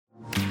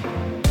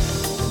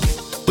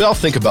We all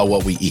think about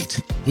what we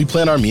eat. We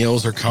plan our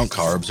meals or count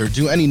carbs or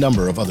do any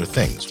number of other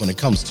things when it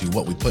comes to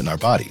what we put in our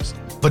bodies.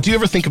 But do you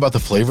ever think about the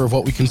flavor of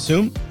what we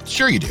consume?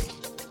 Sure you do.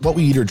 What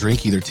we eat or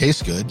drink either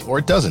tastes good or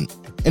it doesn't.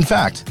 In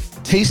fact,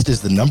 taste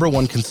is the number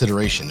one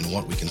consideration in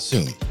what we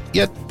consume.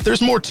 Yet, there's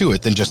more to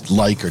it than just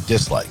like or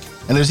dislike,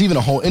 and there's even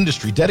a whole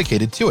industry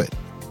dedicated to it.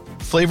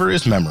 Flavor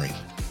is memory.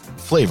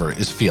 Flavor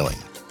is feeling.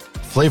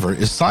 Flavor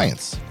is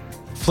science.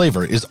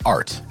 Flavor is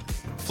art.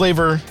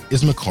 Flavor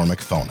is McCormick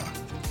FONA.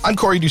 I'm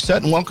Corey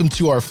Doucette, and welcome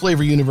to our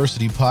Flavor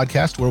University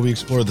podcast, where we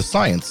explore the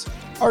science,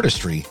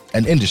 artistry,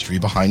 and industry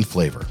behind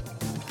flavor.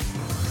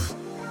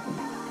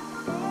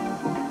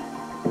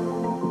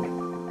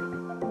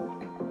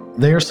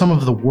 They are some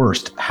of the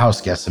worst house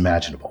guests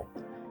imaginable.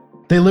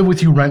 They live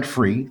with you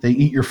rent-free, they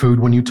eat your food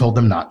when you told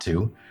them not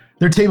to,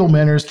 their table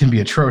manners can be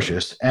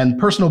atrocious, and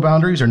personal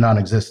boundaries are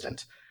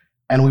non-existent,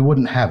 and we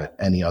wouldn't have it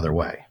any other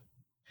way.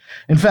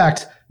 In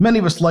fact, many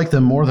of us like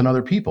them more than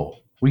other people.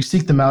 We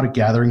seek them out at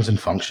gatherings and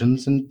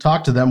functions and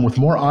talk to them with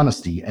more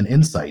honesty and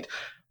insight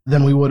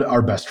than we would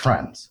our best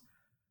friends.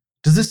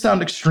 Does this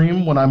sound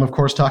extreme when I'm, of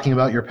course, talking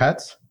about your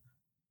pets?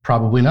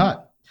 Probably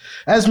not.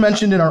 As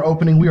mentioned in our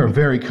opening, we are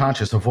very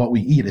conscious of what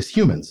we eat as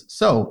humans,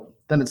 so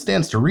then it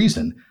stands to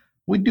reason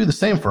we'd do the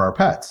same for our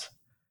pets.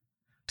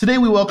 Today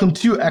we welcome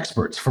two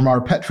experts from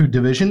our pet food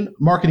division,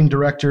 Marketing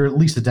Director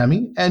Lisa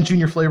Demme and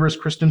Junior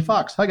Flavorist Kristen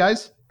Fox. Hi,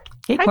 guys.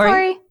 Hey,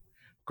 Corey.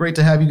 Great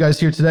to have you guys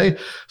here today.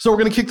 So we're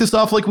going to kick this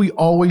off like we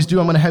always do.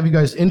 I'm going to have you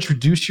guys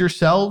introduce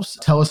yourselves,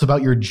 tell us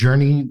about your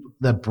journey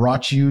that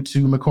brought you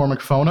to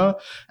McCormick FONA,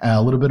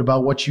 a little bit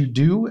about what you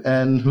do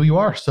and who you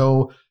are.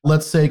 So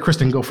let's say,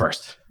 Kristen, go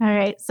first. All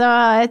right.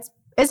 So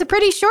it's a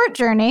pretty short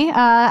journey.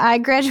 I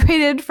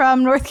graduated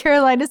from North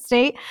Carolina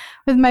State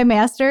with my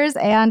master's,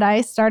 and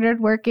I started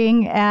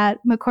working at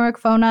McCormick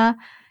FONA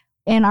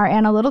in our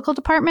analytical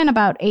department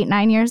about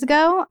 8-9 years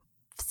ago.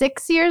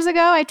 6 years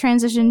ago, I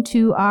transitioned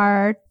to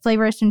our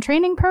flavorist and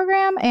training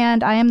program,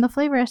 and I am the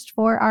flavorist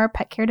for our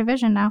pet care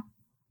division now.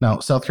 Now,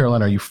 South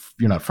Carolina, you're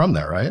not from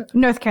there, right?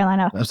 North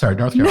Carolina. I'm sorry,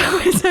 North Carolina.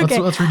 No, it's okay.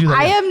 Let's redo that.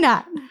 I am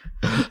not.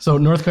 So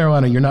North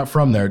Carolina, you're not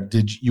from there.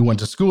 You went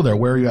to school there?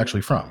 Where are you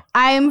actually from?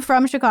 I am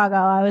from Chicago.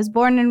 I was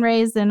born and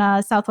raised in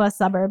a southwest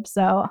suburb,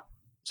 So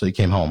you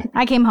came home.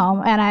 I came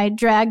home, and I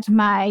dragged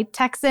my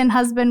Texan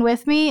husband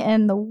with me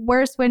in the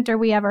worst winter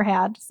we ever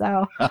had.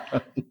 So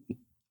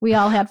we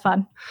all had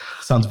fun.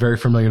 Sounds very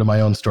familiar to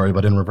my own story,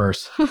 but in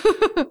reverse.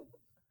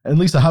 And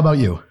Lisa, how about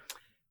you?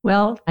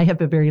 Well, I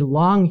have a very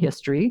long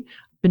history.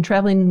 Been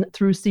traveling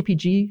through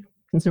CPG,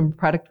 consumer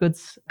product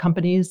goods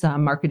companies,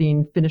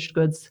 marketing finished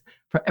goods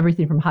for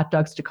everything from hot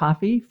dogs to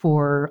coffee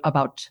for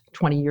about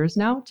 20 years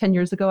now. 10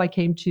 years ago, I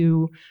came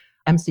to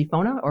MC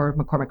FONA or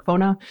McCormick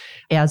FONA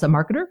as a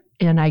marketer,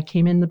 and I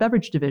came in the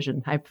beverage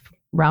division. I've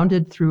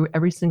rounded through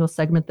every single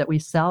segment that we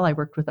sell. I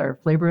worked with our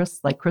flavorists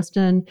like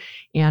Kristen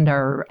and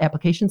our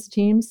applications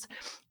teams,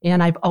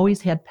 and I've always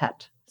had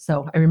pet.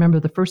 So I remember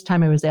the first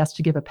time I was asked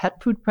to give a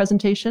pet food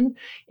presentation,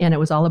 and it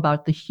was all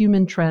about the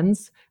human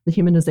trends, the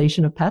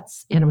humanization of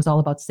pets, and it was all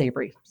about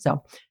savory.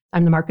 So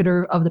I'm the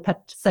marketer of the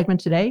pet segment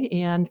today,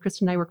 and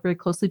Kristen and I work very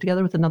closely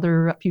together with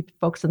another few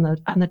folks on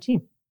the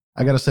team.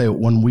 I got to say,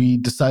 when we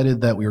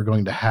decided that we were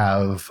going to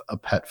have a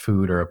pet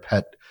food or a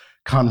pet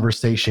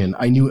conversation,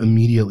 I knew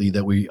immediately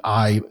that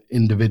I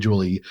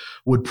individually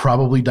would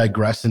probably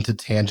digress into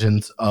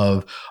tangents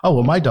of, oh,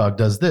 well, my dog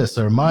does this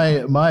or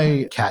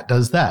my cat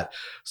does that.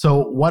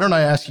 So why don't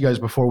I ask you guys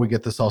before we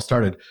get this all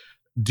started,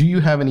 do you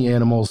have any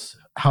animals?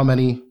 How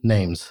many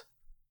names?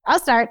 I'll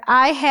start.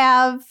 I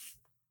have,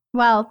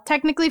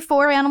 technically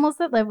 4 animals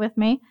that live with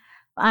me.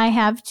 I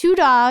have 2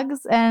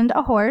 dogs and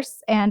a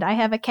horse, and I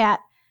have a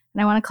cat.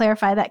 And I want to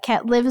clarify that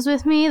cat lives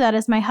with me. That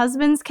is my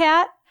husband's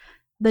cat.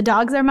 The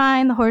dogs are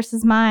mine. The horse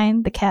is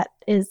mine. The cat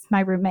is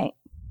my roommate.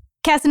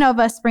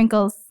 Casanova,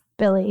 Sprinkles,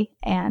 Billy,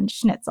 and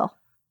Schnitzel.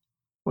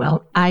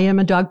 Well, I am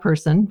a dog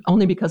person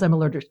only because I'm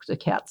allergic to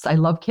cats. I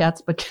love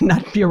cats, but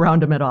cannot be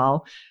around them at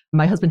all.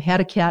 My husband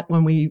had a cat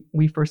when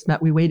we first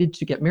met. We waited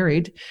to get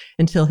married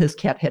until his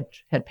cat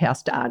had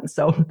passed on.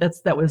 So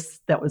that was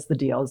the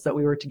deal, is that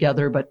we were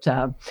together. But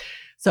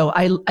so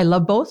I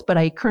love both, but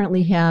I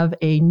currently have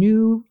a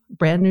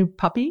brand new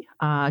puppy.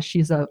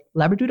 She's a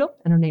Labradoodle,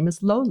 and her name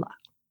is Lola.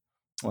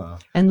 Wow.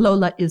 And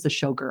Lola is a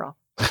showgirl.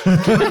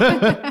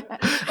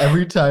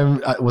 Every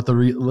time, what the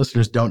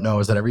listeners don't know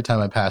is that every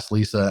time I pass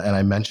Lisa and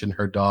I mention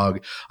her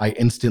dog, I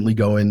instantly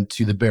go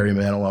into the Barry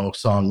Manilow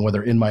song,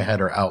 whether in my head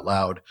or out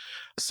loud.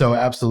 So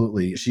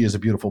absolutely, she is a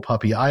beautiful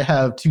puppy. I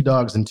have 2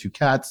 dogs and 2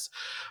 cats.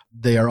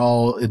 They are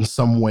all in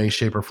some way,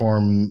 shape, or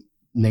form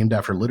named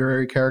after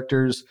literary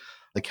characters.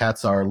 The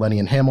cats are Lenny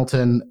and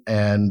Hamilton,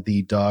 and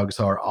the dogs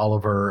are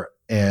Oliver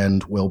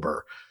and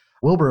Wilbur.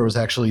 Wilbur was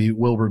actually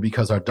Wilbur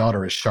because our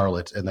daughter is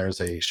Charlotte, and there's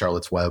a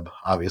Charlotte's Web,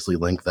 obviously,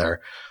 link there.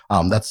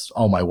 That's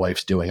all my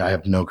wife's doing. I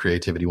have no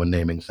creativity when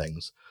naming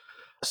things.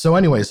 So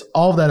anyways,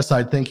 all of that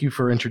aside, thank you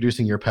for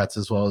introducing your pets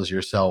as well as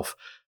yourself.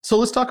 So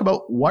let's talk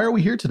about, why are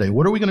we here today?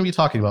 What are we going to be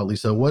talking about,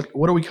 Lisa? What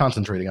are we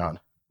concentrating on?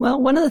 Well,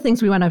 one of the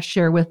things we want to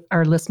share with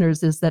our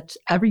listeners is that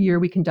every year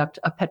we conduct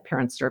a pet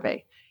parent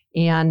survey.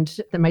 And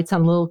that might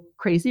sound a little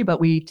crazy, but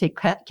we take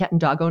cat and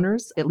dog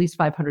owners, at least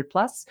 500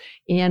 plus,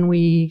 and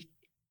we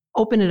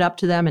open it up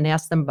to them and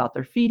ask them about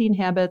their feeding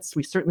habits.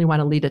 We certainly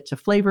want to lead it to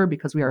flavor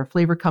because we are a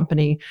flavor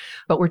company,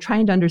 but we're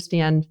trying to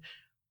understand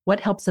what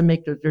helps them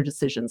make their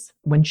decisions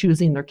when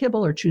choosing their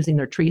kibble or choosing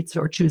their treats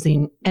or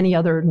choosing any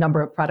other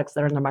number of products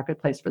that are in the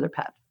marketplace for their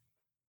pet.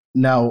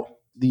 Now,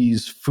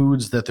 these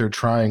foods that they're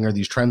trying or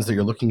these trends that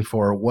you're looking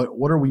for,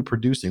 what are we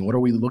producing? What are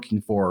we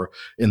looking for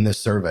in this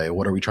survey?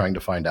 What are we trying to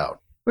find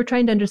out? We're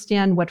trying to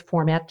understand what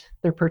format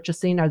they're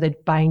purchasing. Are they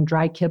buying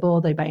dry kibble?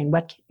 Are they buying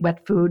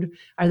wet food?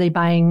 Are they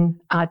buying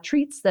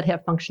treats that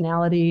have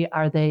functionality?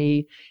 Are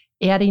they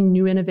adding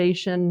new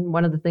innovation?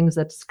 One of the things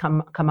that's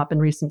come up in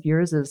recent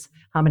years is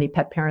how many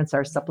pet parents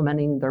are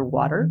supplementing their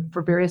water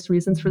for various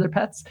reasons for their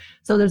pets.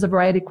 So there's a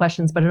variety of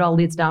questions, but it all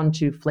leads down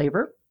to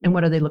flavor. And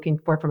what are they looking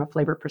for from a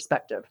flavor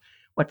perspective?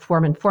 What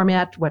form and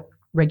format? What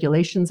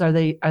regulations are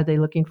they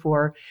looking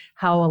for?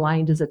 How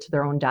aligned is it to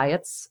their own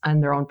diets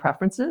and their own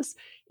preferences?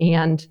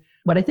 And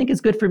what I think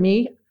is good for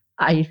me,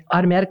 I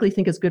automatically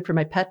think is good for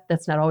my pet.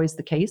 That's not always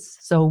the case.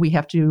 So we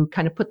have to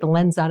kind of put the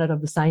lens on it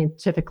of the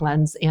scientific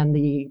lens and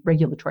the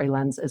regulatory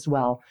lens as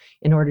well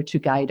in order to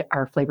guide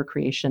our flavor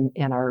creation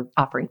and our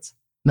offerings.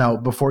 Now,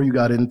 before you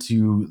got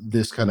into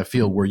this kind of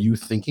field, were you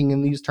thinking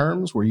in these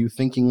terms? Were you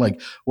thinking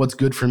like, what's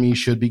good for me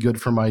should be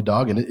good for my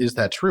dog? And is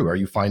that true? Are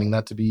you finding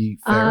that to be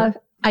fair?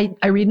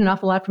 I read an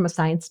awful lot from a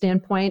science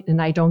standpoint,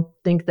 and I don't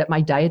think that my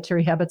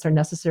dietary habits are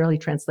necessarily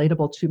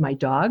translatable to my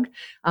dog.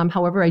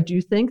 However, I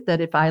do think that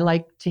if I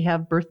like to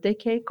have birthday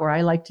cake or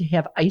I like to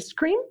have ice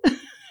cream,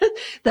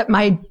 that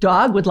my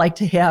dog would like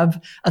to have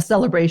a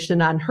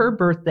celebration on her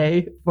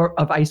birthday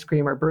of ice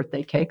cream or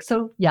birthday cake.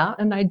 So yeah,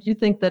 and I do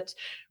think that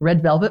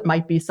red velvet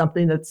might be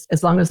something that's,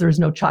 as long as there's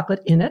no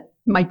chocolate in it,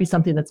 might be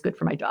something that's good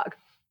for my dog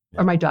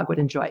or my dog would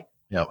enjoy.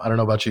 Yeah, I don't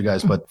know about you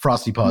guys, but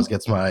Frosty Paws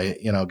gets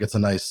a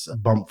nice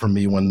bump from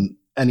me when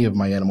any of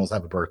my animals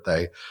have a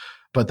birthday.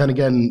 But then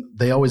again,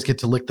 they always get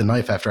to lick the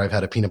knife after I've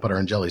had a peanut butter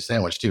and jelly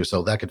sandwich too.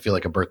 So that could feel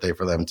like a birthday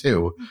for them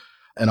too.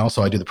 And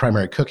also I do the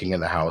primary cooking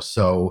in the house.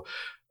 So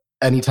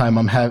anytime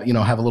I'm have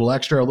a little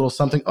extra, a little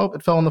something, oh,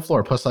 it fell on the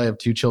floor. Plus I have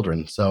 2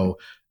 children. So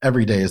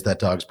every day is that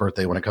dog's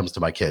birthday when it comes to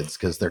my kids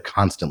because they're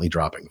constantly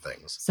dropping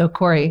things. So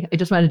Corey, I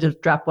just wanted to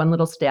drop one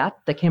little stat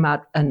that came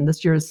out in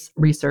this year's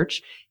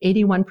research.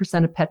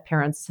 81% of pet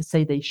parents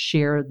say they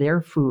share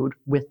their food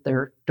with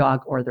their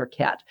dog or their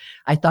cat.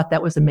 I thought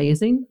that was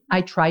amazing.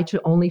 I try to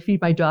only feed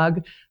my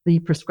dog the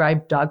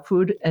prescribed dog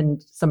food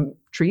and some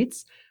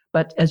treats.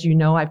 But as you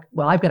know, I've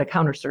got a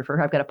counter surfer.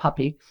 I've got a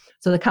puppy.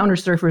 So the counter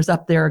surfer is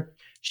up there.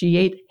 She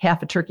ate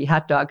half a turkey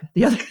hot dog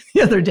the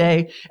other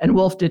day and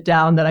wolfed it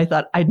down that I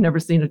thought I'd never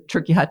seen a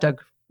turkey hot dog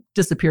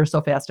disappear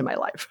so fast in my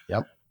life.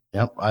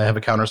 Yep. I have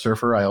a counter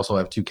surfer. I also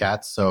have 2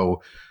 cats.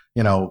 So,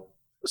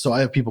 so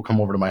I have people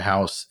come over to my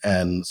house.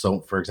 And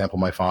so, for example,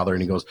 my father,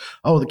 and he goes,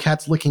 oh, the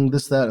cat's licking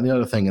this, that, and the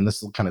other thing. And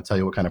this will kind of tell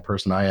you what kind of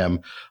person I am.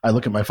 I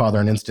look at my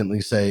father and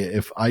instantly say,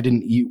 if I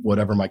didn't eat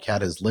whatever my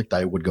cat has licked,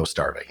 I would go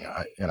starving.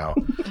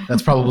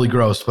 That's probably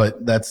gross,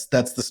 but that's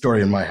the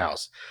story in my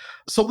house.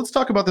 So let's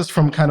talk about this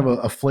from kind of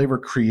a flavor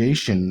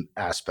creation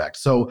aspect.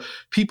 So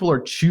people are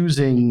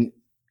choosing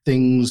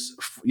things,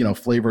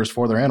 flavors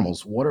for their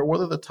animals. What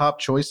are the top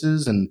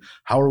choices and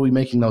how are we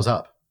making those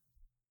up?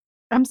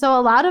 So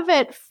a lot of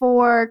it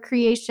for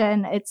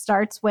creation, it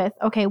starts with,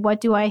 okay,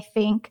 what do I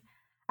think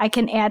I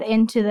can add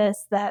into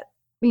this that,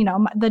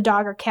 the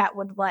dog or cat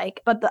would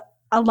like? But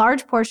a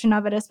large portion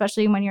of it,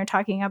 especially when you're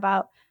talking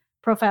about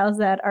profiles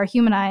that are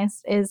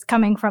humanized, is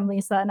coming from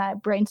Lisa and I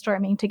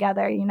brainstorming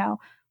together,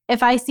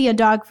 If I see a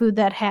dog food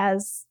that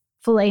has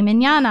filet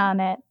mignon on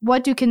it,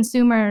 what do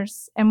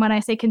consumers, and when I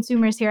say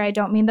consumers here, I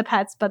don't mean the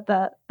pets, but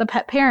the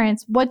pet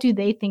parents, what do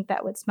they think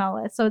that would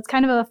smell with? So it's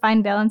kind of a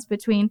fine balance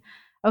between,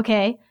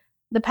 okay,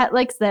 the pet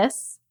likes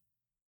this.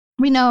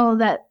 We know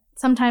that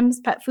sometimes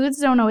pet foods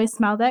don't always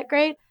smell that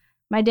great.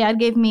 My dad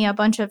gave me a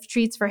bunch of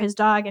treats for his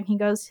dog and he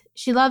goes,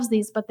 she loves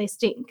these, but they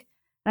stink.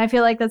 And I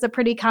feel like that's a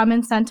pretty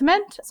common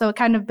sentiment. So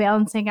kind of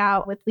balancing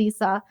out with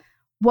Lisa,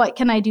 what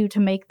can I do to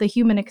make the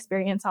human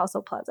experience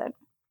also pleasant?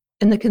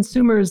 And the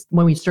consumers,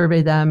 when we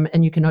survey them,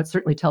 and you can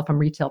certainly tell from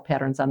retail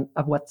patterns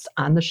of what's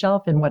on the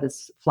shelf and what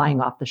is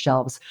flying off the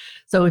shelves.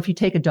 So if you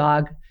take a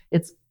dog,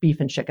 it's beef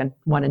and chicken,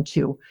 1 and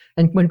 2.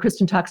 And when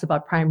Kristen talks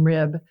about prime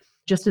rib,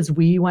 just as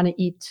we want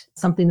to eat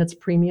something that's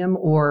premium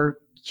or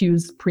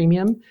Q's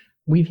premium,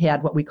 we've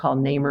had what we call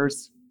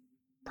namers,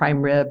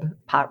 prime rib,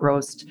 pot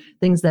roast,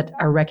 things that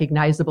are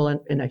recognizable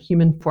in a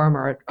human form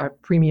or a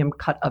premium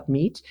cut of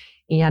meat.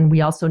 And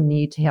we also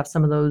need to have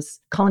some of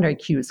those culinary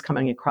cues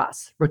coming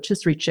across.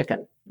 Rotisserie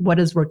chicken. What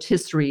does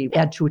rotisserie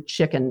add to a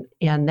chicken?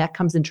 And that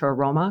comes into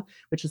aroma,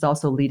 which is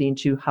also leading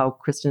to how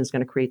Kristen is going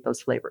to create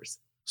those flavors.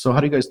 So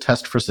how do you guys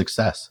test for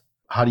success?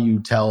 How do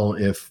you tell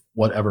if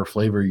whatever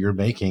flavor you're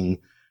making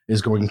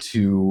is going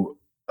to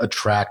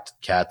attract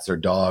cats or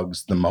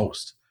dogs the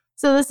most?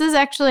 So this is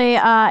actually,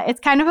 it's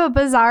kind of a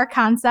bizarre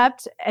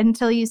concept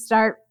until you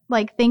start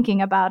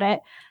thinking about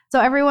it. So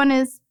everyone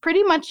is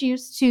pretty much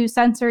used to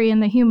sensory in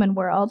the human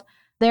world.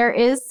 there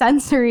is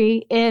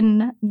sensory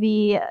in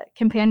the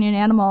companion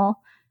animal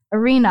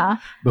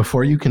arena.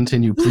 Before you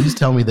continue, please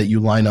tell me that you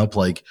line up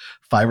like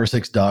 5 or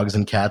 6 dogs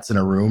and cats in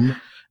a room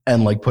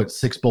and like put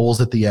 6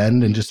 bowls at the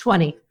end and just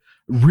 20.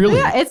 Really?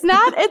 Yeah, it's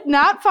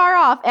not far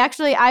off.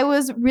 Actually, I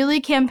was really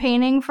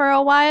campaigning for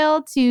a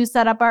while to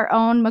set up our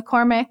own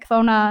McCormick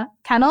Fona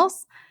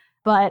kennels,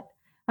 but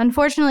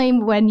unfortunately,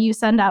 when you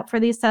send out for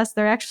these tests,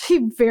 they're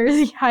actually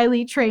very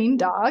highly trained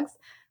dogs.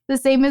 The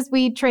same as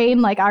we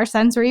train like our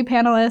sensory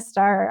panelists,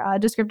 our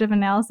descriptive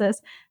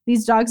analysis.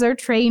 These dogs are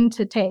trained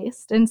to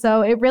taste. And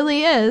so it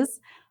really is,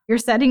 you're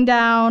setting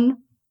down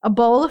a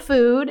bowl of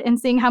food and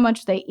seeing how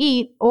much they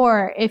eat.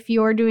 Or if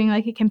you're doing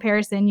like a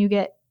comparison, you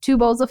get 2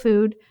 bowls of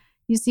food,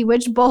 you see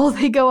which bowl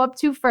they go up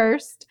to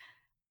first,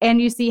 and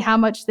you see how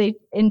much they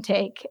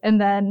intake. And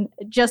then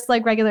just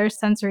like regular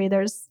sensory,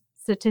 there's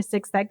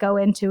statistics that go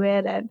into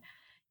it. And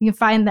you can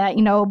find that,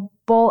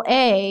 bowl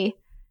A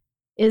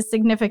is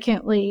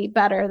significantly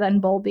better than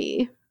bowl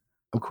B.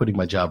 I'm quitting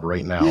my job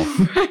right now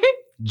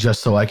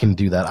just so I can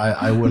do that.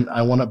 I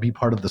want to be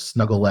part of the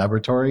Snuggle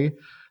Laboratory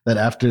that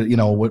after,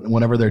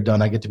 whenever they're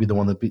done, I get to be the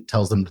one that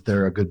tells them that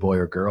they're a good boy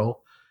or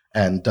girl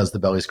and does the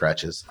belly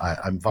scratches.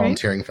 I'm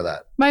volunteering for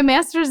that. My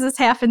master's is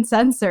half in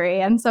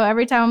sensory. And so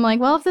every time I'm like,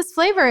 well, if this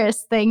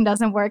flavorist thing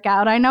doesn't work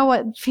out, I know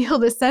what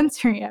field of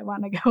sensory I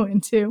want to go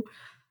into.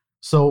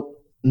 So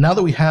now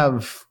that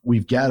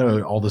we've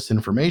gathered all this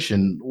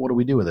information, what do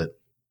we do with it?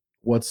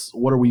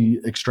 What are we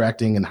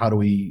extracting and how do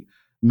we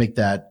make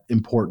that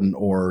important,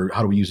 or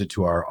how do we use it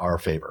to our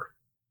favor?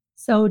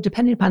 So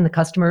depending upon the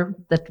customer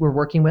that we're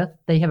working with,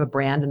 they have a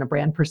brand and a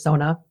brand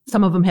persona.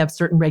 Some of them have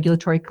certain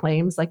regulatory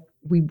claims. Like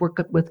we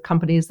work with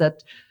companies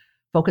that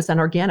focus on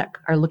organic,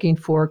 are looking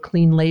for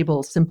clean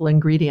labels, simple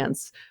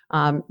ingredients.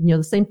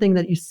 The same thing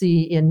that you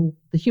see in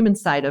the human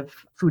side of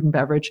food and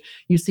beverage,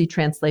 you see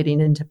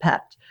translating into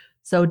pet.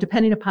 So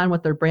depending upon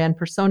what their brand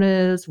persona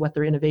is, what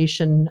their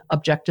innovation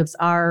objectives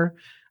are,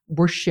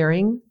 we're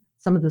sharing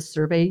some of the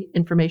survey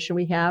information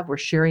we have. We're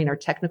sharing our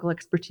technical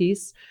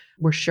expertise.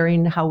 We're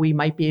sharing how we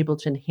might be able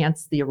to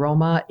enhance the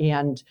aroma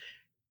and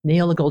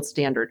nail a gold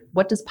standard.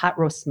 What does pot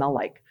roast smell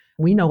like?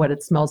 We know what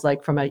it smells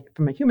like from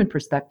a human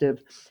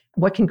perspective.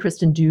 What can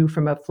Kristen do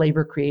from a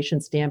flavor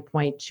creation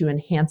standpoint to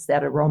enhance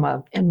that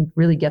aroma and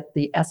really get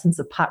the essence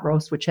of pot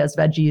roast, which has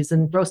veggies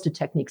and roasted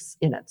techniques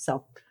in it?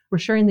 So we're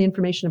sharing the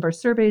information of our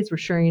surveys. We're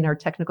sharing our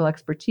technical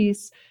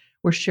expertise.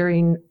 We're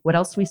sharing what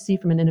else we see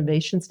from an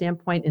innovation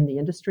standpoint in the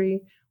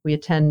industry. We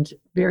attend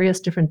various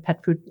different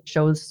pet food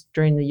shows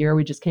during the year.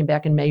 We just came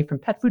back in May from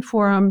Pet Food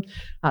Forum.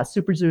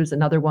 Super Zoo is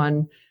another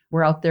one.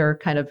 We're out there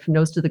kind of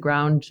nose to the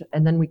ground,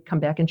 and then we come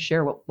back and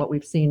share what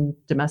we've seen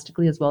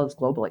domestically as well as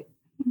globally.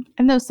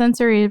 And those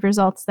sensory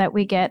results that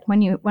we get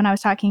when I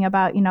was talking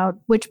about,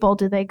 which bowl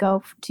do they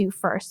go to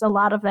first? A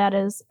lot of that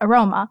is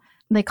aroma.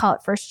 They call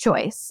it first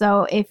choice.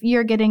 So if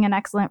you're getting an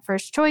excellent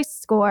first choice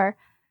score,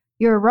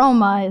 your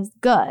aroma is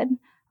good.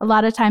 A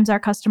lot of times our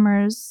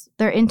customers,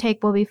 their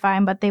intake will be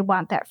fine, but they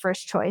want that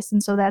first choice.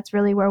 And so that's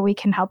really where we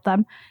can help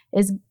them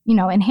is,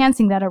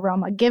 enhancing that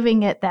aroma,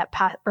 giving it that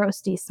pot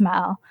roasty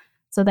smell.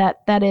 So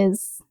that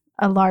is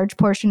a large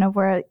portion of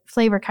where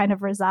flavor kind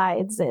of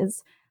resides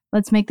is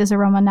let's make this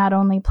aroma not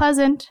only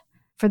pleasant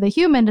for the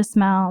human to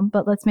smell,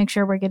 but let's make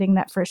sure we're getting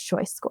that first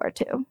choice score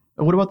too.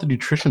 And what about the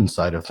nutrition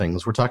side of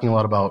things? We're talking a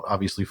lot about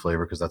obviously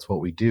flavor because that's what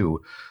we do.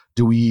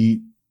 Do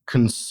we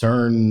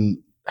concern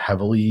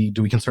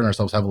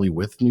ourselves heavily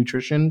with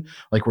nutrition?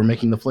 Like we're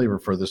making the flavor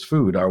for this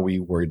food. Are we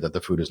worried that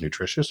the food is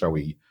nutritious? Are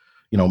we,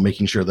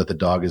 making sure that the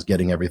dog is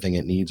getting everything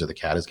it needs or the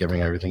cat is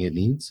getting everything it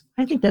needs?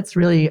 I think that's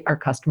really our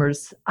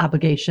customers'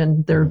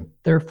 obligation.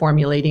 They're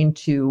formulating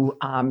to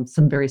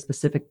some very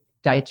specific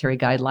dietary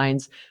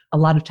guidelines. A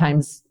lot of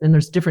times, and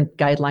there's different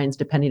guidelines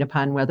depending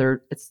upon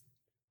whether it's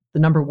the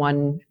number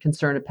one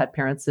concern of pet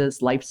parents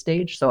is life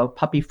stage. So a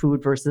puppy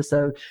food versus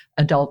a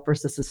adult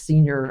versus a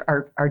senior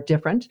are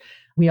different.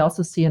 We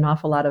also see an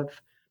awful lot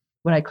of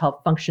what I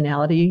call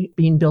functionality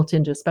being built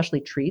into especially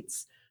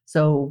treats.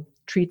 So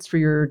treats for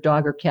your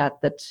dog or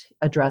cat that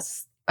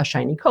address a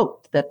shiny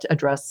coat, that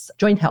address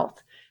joint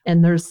health.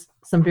 And there's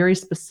some very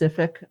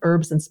specific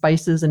herbs and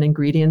spices and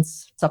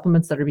ingredients,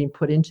 supplements that are being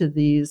put into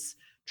these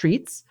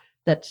treats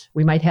that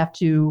we might have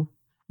to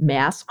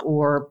mask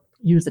or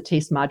use a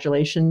taste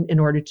modulation in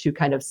order to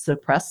kind of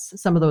suppress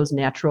some of those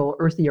natural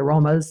earthy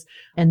aromas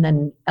and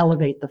then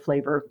elevate the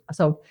flavor.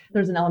 So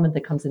there's an element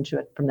that comes into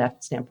it from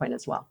that standpoint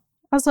as well.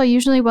 Also,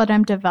 usually what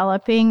I'm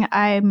developing,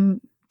 I'm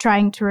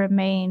trying to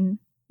remain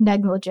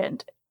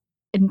negligent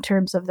in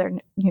terms of their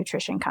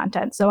nutrition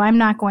content. So I'm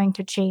not going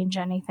to change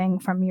anything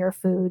from your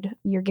food,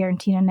 your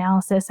guaranteed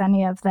analysis,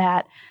 any of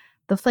that.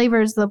 The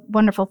flavors, the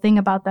wonderful thing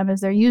about them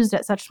is they're used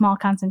at such small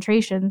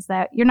concentrations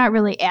that you're not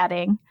really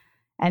adding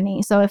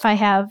any. So if I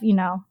have,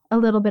 a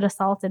little bit of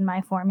salt in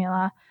my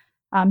formula,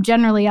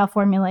 generally I'll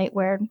formulate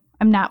where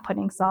I'm not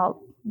putting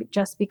salt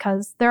just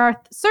because there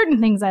are certain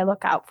things I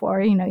look out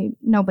for.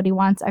 Nobody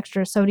wants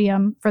extra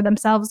sodium for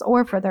themselves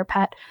or for their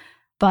pet,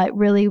 but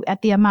really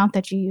at the amount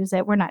that you use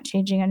it, we're not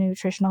changing a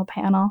nutritional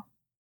panel.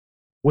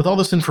 With all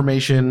this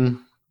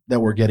information, that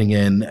we're getting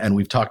in, and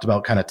we've talked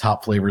about kind of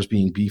top flavors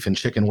being beef and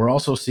chicken, we're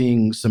also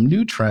seeing some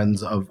new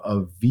trends of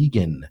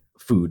vegan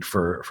food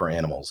for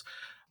animals.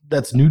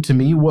 That's new to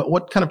me.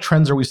 What kind of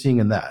trends are we seeing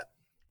in that?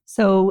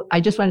 So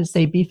I just wanted to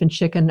say beef and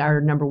chicken are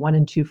number 1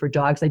 and 2 for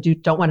dogs. I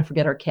don't want to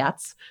forget our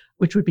cats,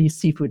 which would be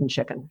seafood and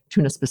chicken,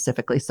 tuna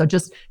specifically. So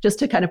just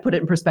to kind of put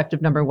it in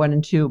perspective, number 1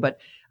 and 2. But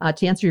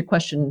to answer your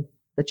question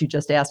that you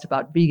just asked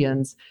about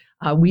vegans,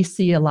 we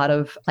see a lot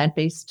of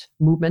plant-based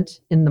movement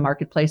in the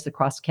marketplace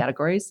across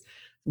categories,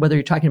 whether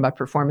you're talking about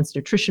performance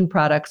nutrition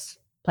products,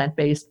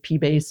 plant-based,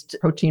 pea-based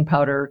protein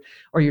powder,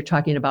 or you're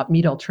talking about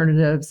meat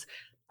alternatives.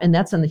 And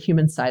that's on the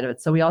human side of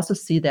it. So we also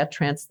see that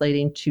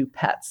translating to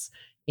pets.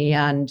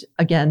 And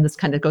again, this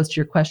kind of goes to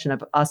your question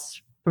of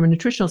us from a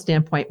nutritional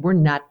standpoint. We're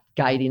not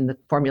guiding the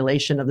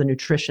formulation of the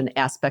nutrition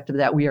aspect of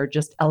that. We are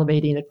just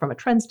elevating it from a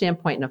trend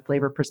standpoint and a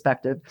flavor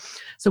perspective.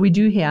 So we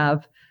do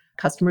have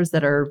customers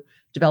that are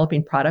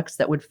developing products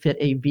that would fit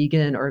a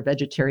vegan or a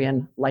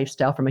vegetarian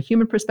lifestyle from a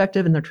human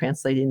perspective, and they're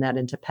translating that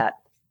into pet.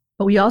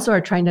 But we also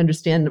are trying to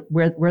understand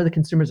where the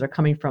consumers are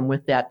coming from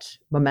with that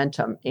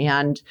momentum.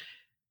 And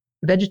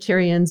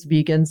vegetarians,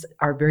 vegans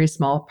are a very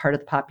small part of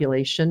the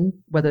population,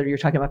 whether you're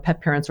talking about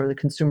pet parents or the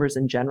consumers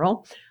in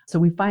general. So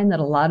we find that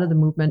a lot of the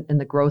movement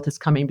and the growth is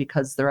coming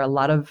because there are a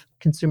lot of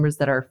consumers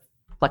that are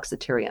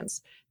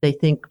flexitarians. They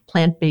think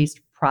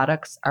plant-based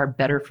products are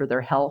better for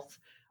their health.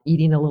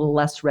 Eating a little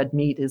less red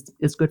meat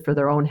is good for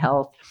their own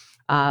health.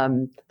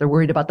 They're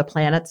worried about the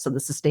planet, so the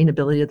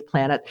sustainability of the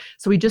planet.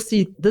 So we just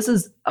see this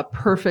is a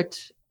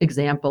perfect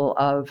example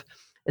of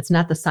it's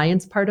not the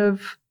science part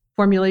of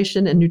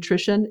formulation and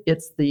nutrition,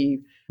 it's the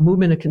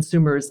movement of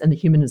consumers and the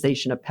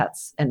humanization of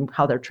pets and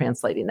how they're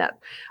translating that.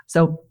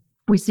 So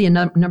we see a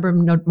number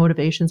of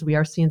motivations. We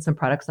are seeing some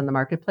products on the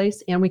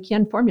marketplace, and we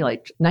can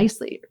formulate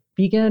nicely.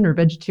 Vegan or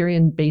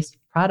vegetarian-based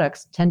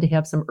products tend to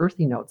have some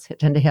earthy notes,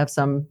 tend to have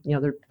some,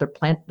 they're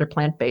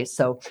plant-based.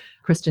 So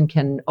Kristen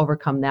can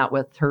overcome that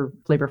with her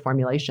flavor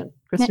formulation.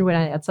 Kristen, you want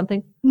to add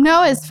something?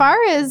 No, as far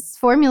as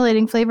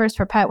formulating flavors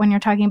for pet, when you're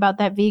talking about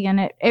that vegan,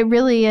 it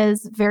really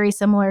is very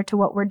similar to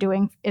what we're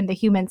doing in the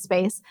human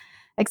space,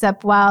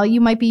 except while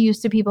you might be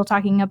used to people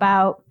talking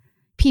about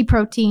pea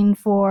protein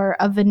for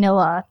a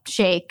vanilla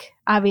shake,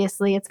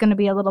 obviously it's going to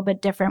be a little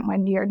bit different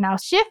when you're now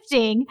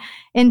shifting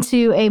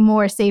into a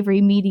more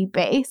savory, meaty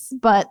base.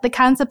 But the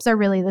concepts are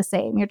really the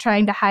same. You're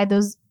trying to hide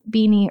those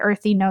beany,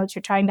 earthy notes.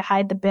 You're trying to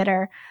hide the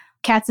bitter.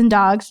 Cats and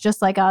dogs,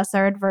 just like us,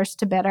 are adverse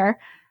to bitter.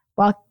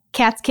 While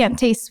cats can't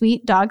taste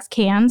sweet, dogs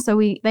can. So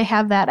they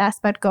have that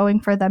aspect going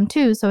for them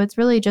too. So it's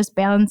really just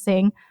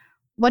balancing,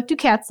 what do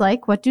cats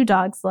like? What do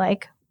dogs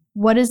like?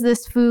 What is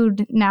this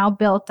food now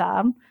built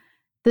on?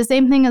 The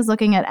same thing as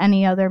looking at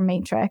any other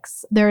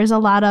matrix. There is a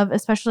lot of,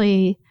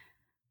 especially,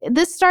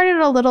 this started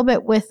a little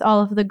bit with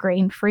all of the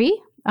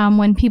grain-free,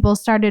 when people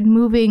started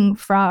moving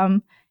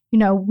from,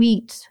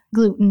 wheat,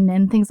 gluten,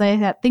 and things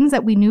like that, things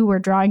that we knew were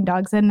drawing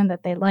dogs in and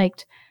that they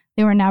liked,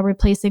 they were now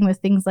replacing with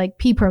things like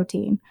pea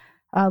protein,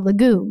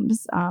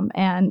 legumes.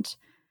 And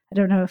I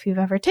don't know if you've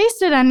ever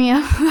tasted any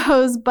of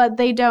those, but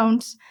they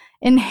don't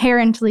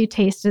inherently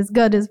taste as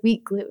good as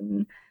wheat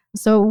gluten.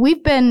 So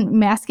we've been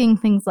masking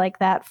things like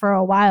that for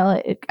a while.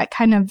 It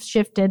kind of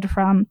shifted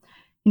from,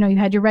 you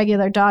had your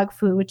regular dog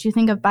food, which you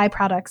think of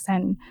byproducts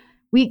and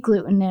wheat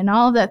gluten and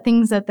all of the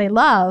things that they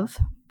love,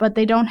 but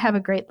they don't have a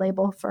great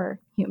label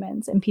for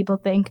humans. And people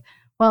think,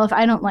 well, if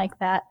I don't like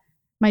that,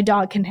 my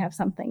dog can have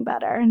something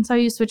better. And so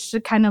you switch to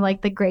kind of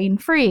like the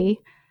grain-free,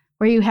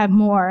 where you have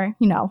more,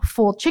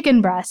 full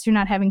chicken breasts. You're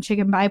not having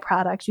chicken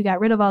byproducts. You got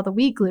rid of all the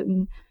wheat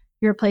gluten.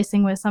 You're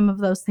replacing with some of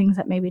those things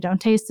that maybe don't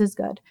taste as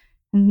good.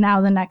 And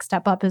now the next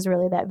step up is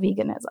really that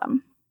veganism.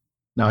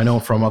 Now, I know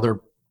from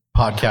other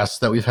podcasts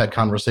that we've had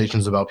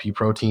conversations about pea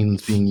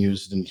proteins being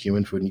used in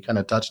human food, and you kind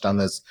of touched on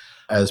this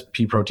as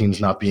pea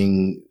proteins not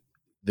being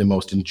the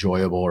most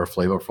enjoyable or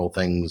flavorful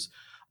things.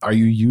 Are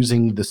you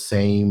using the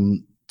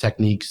same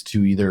techniques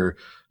to either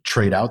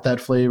trade out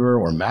that flavor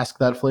or mask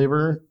that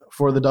flavor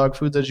for the dog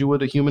foods as you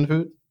would a human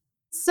food?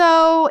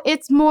 So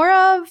it's more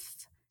of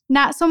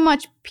not so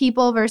much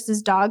people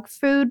versus dog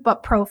food,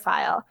 but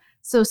profile.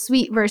 So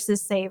sweet versus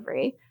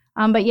savory.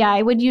 But yeah,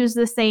 I would use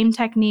the same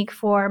technique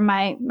for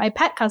my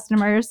pet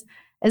customers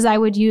as I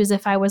would use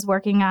if I was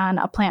working on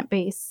a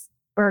plant-based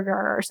burger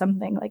or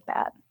something like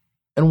that.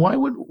 And why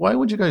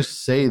would you guys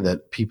say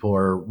that people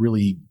are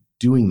really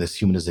doing this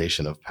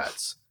humanization of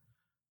pets?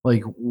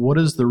 Like, what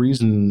is the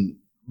reason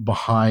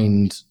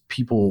behind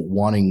people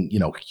wanting,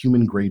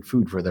 human grade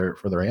food for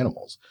their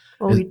animals?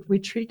 Well, we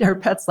treat our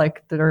pets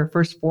like they're our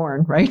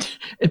firstborn, right?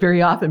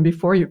 Very often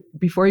before you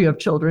have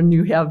children,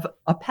 you have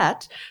a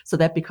pet, so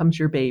that becomes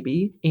your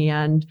baby.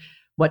 And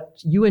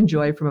what you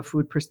enjoy from a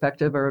food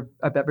perspective or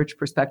a beverage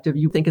perspective,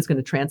 you think is going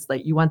to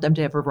translate. You want them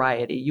to have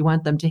variety. You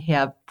want them to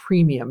have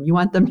premium. You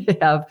want them to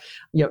have,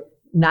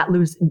 not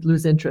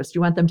lose interest.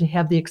 You want them to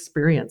have the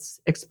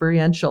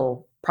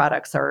experiential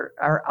products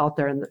are out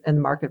there in the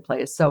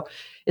marketplace. So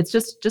it's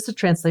just a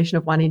translation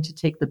of wanting to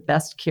take the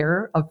best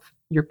care of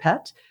your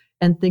pet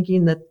and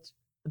thinking that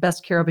the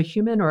best care of a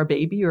human or a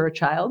baby or a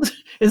child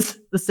is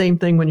the same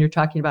thing when you're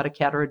talking about a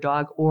cat or a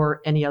dog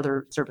or any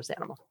other service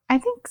animal. I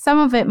think some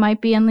of it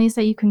might be, and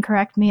Lisa, you can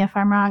correct me if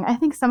I'm wrong, I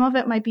think some of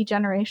it might be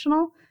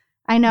generational.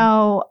 I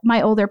know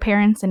my older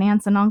parents and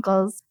aunts and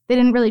uncles, they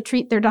didn't really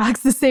treat their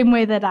dogs the same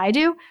way that I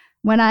do.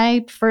 When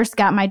I first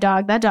got my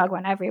dog, that dog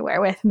went everywhere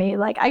with me.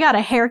 Like, I got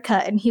a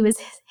haircut and he was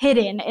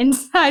hidden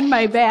inside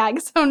my bag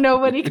so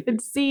nobody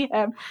could see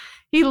him.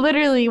 He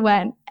literally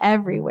went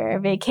everywhere,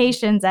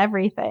 vacations,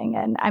 everything.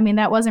 And I mean,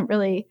 that wasn't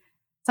really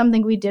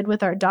something we did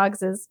with our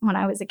dogs as when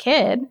I was a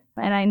kid.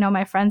 And I know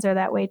my friends are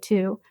that way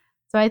too.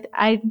 So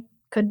I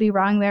could be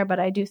wrong there, but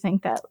I do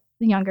think that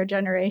the younger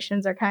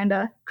generations are kind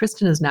of...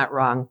 Kristen is not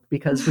wrong,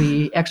 because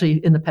we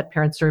actually, in the pet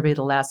parent survey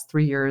the last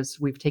 3 years,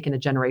 we've taken a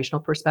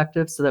generational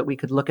perspective so that we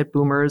could look at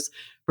boomers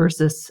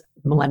versus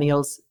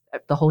millennials.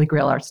 The Holy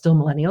Grail are still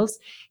millennials,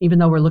 even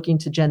though we're looking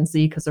to Gen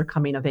Z because they're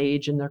coming of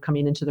age and they're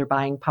coming into their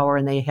buying power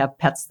and they have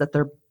pets that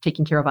they're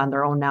taking care of on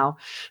their own now.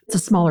 It's a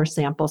smaller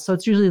sample. So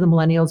it's usually the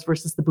millennials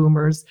versus the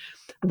boomers.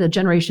 The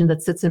generation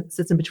that sits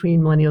in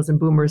between millennials and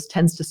boomers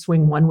tends to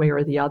swing one way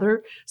or the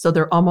other. So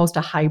they're almost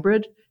a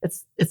hybrid.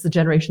 It's the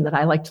generation that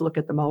I like to look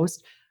at the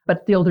most.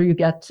 But the older you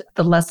get,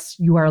 the less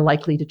you are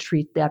likely to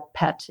treat that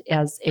pet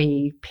as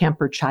a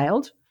pampered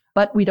child.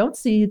 But we don't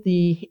see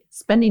the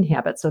spending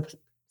habits of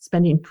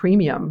spending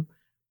premium.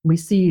 We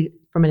see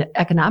from an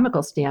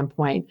economical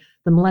standpoint,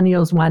 the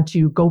millennials want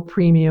to go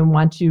premium,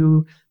 want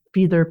to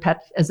feed their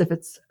pet as if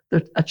it's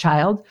a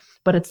child,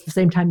 but at the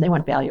same time, they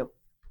want value.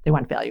 They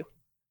want value.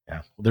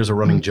 Yeah. There's a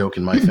running joke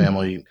in my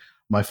family.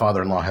 My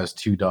father-in-law has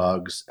 2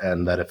 dogs,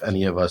 and that if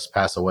any of us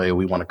pass away,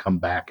 we want to come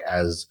back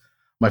as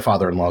my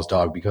father-in-law's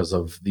dog because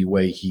of the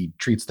way he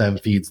treats them,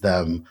 feeds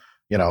them.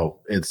 You know,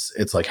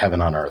 it's like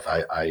heaven on earth.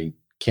 I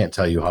can't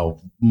tell you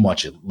how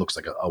much it looks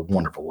like a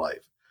wonderful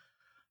life.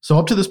 So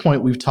up to this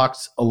point, we've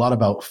talked a lot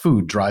about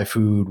food, dry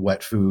food,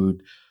 wet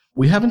food.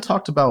 We haven't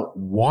talked about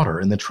water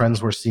and the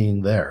trends we're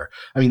seeing there.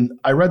 I mean,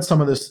 I read some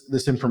of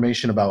this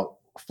information about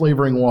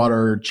flavoring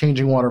water,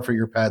 changing water for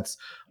your pets,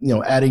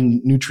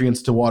 adding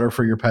nutrients to water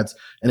for your pets.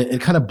 And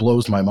it kind of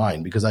blows my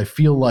mind because I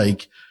feel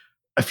like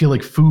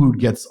food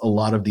gets a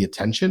lot of the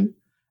attention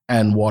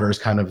and water is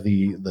kind of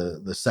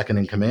the second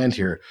in command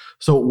here.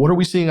 So what are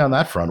we seeing on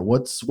that front?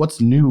 What's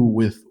new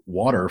with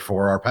water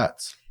for our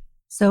pets?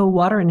 So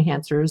water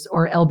enhancers,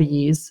 or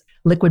LBEs,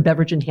 liquid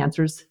beverage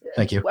enhancers,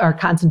 thank you, are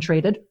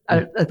concentrated.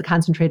 The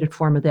concentrated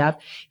form of that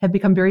have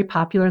become very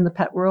popular in the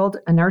pet world.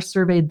 In our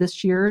survey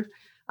this year,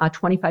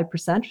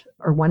 25%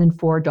 or 1 in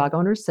 4 dog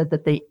owners said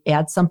that they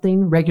add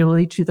something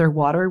regularly to their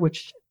water,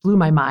 which blew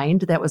my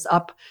mind. That was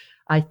up,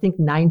 I think,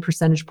 9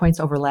 percentage points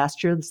over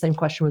last year. The same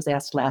question was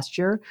asked last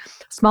year.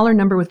 Smaller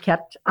number with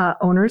cat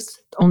owners,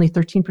 only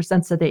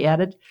 13% said they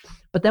added.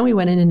 But then we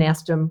went in and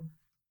asked them,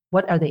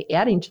 what are they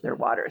adding to their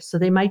water? So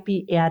they might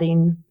be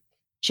adding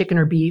chicken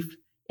or beef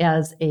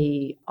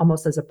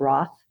almost as a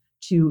broth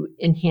to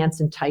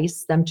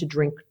entice them to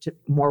drink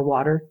more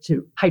water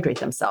to hydrate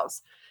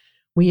themselves.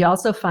 We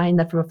also find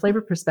that from a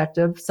flavor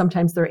perspective,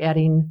 sometimes they're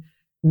adding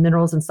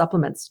minerals and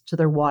supplements to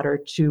their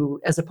water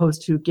as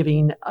opposed to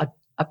giving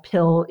a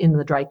pill in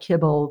the dry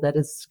kibble that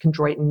is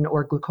chondroitin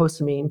or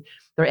glucosamine.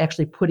 They're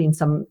actually putting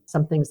some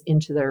things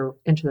into their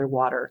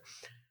water.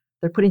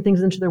 They're putting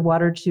things into their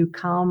water to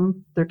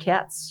calm their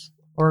cats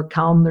or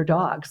calm their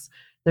dogs.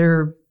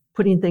 They're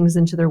putting things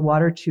into their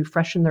water to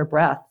freshen their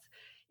breath.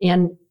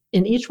 And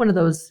in each one of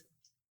those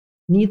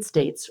need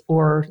states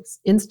or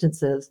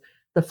instances,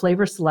 the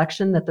flavor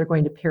selection that they're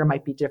going to pair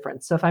might be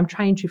different. So if I'm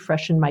trying to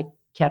freshen my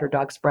cat or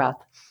dog's breath,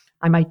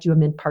 I might do a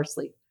mint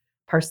parsley.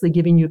 Parsley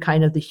giving you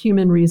kind of the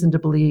human reason to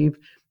believe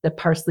that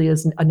parsley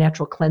is a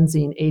natural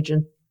cleansing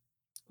agent.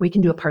 We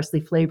can do a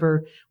parsley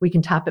flavor. We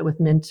can top it with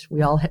mint.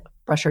 We all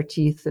brush our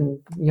teeth and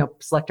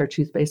select our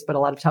toothpaste, but a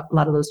lot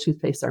of those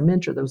toothpastes are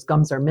mint, or those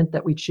gums are mint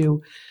that we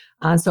chew.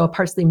 So a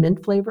parsley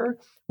mint flavor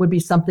would be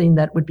something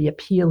that would be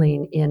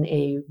appealing in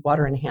a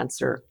water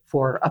enhancer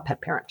for a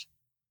pet parent.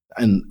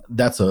 And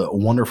that's a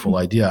wonderful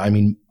idea. I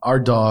mean, our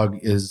dog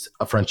is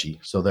a Frenchie,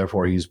 so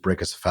therefore he's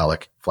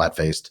brachycephalic,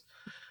 flat-faced.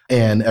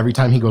 And every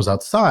time he goes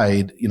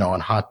outside, on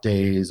hot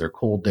days or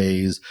cold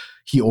days,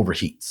 he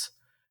overheats.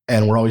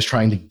 And we're always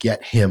trying to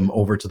get him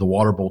over to the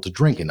water bowl to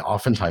drink. And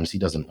oftentimes he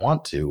doesn't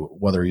want to,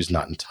 whether he's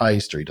not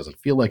enticed or he doesn't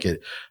feel like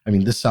it. I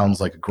mean, this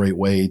sounds like a great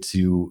way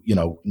to,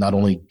 not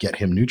only get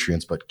him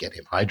nutrients, but get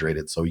him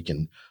hydrated so he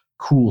can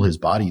cool his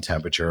body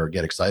temperature or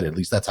get excited. At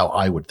least that's how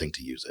I would think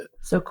to use it.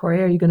 So,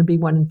 Corey, are you going to be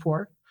 1 in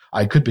 4?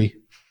 I could be.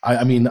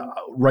 I mean,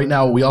 right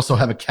now we also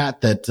have a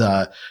cat that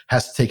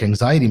has to take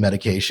anxiety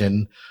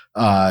medication,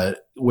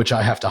 which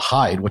I have to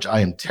hide, which I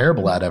am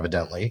terrible at,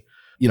 evidently.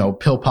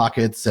 Pill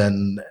pockets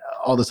and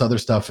all this other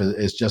stuff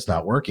is just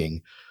not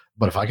working.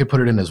 But if I could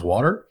put it in his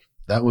water,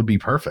 that would be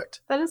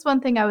perfect. That is one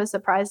thing I was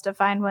surprised to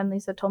find when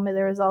Lisa told me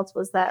the results,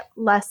 was that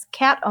less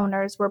cat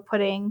owners were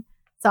putting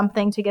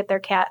something to get their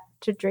cat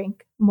to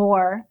drink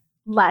more,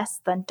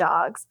 less than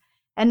dogs.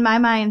 In my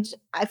mind,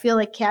 I feel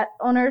like cat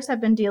owners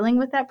have been dealing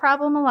with that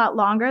problem a lot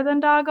longer than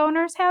dog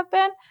owners have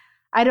been.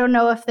 I don't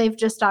know if they've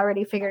just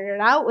already figured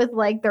it out with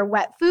like their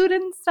wet food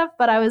and stuff,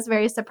 but I was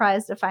very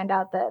surprised to find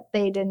out that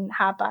they didn't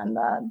hop on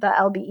the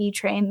LBE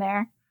train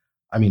there.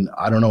 I mean,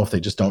 I don't know if they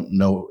just don't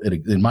know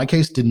it. In my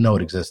case, didn't know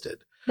it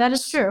existed. That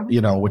is true.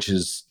 Which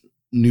is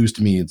news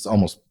to me. It's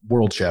almost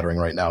world shattering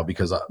right now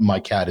because my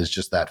cat is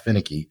just that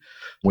finicky,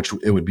 which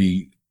it would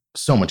be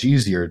so much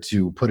easier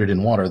to put it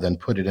in water than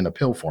put it in a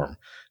pill form.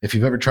 If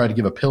you've ever tried to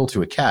give a pill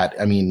to a cat,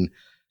 I mean,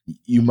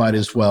 you might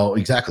as well.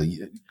 Exactly.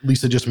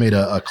 Lisa just made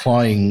a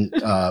clawing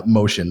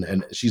motion,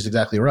 and she's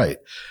exactly right.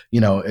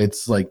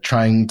 It's like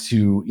trying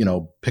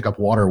to, pick up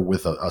water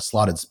with a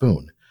slotted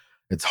spoon.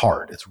 It's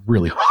hard. It's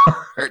really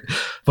hard.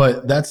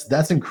 But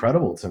that's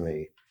incredible to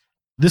me.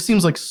 This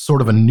seems like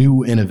sort of a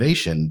new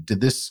innovation.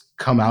 Did this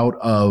come out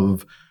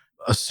of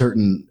a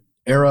certain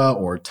era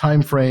or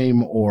time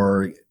frame,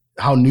 or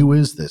how new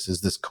is this?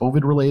 Is this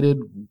COVID related?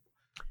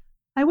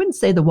 I wouldn't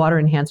say the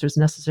water enhancers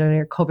necessarily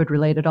are COVID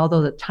related,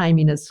 although the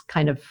timing is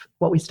kind of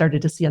what we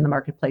started to see in the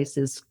marketplace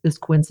is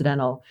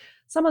coincidental.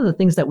 Some of the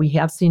things that we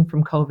have seen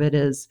from COVID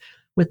is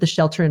with the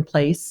shelter in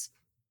place.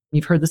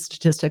 You've heard the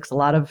statistics. A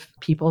lot of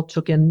people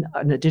took in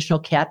an additional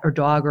cat or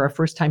dog or a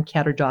first-time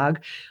cat or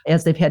dog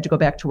as they've had to go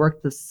back to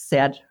work. The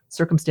sad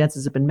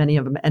circumstances have been many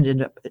of them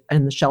ended up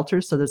in the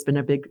shelters. So there's been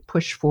a big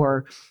push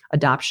for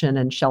adoption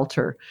and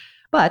shelter.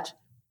 But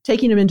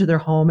taking them into their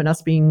home and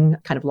us being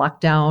kind of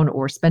locked down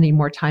or spending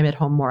more time at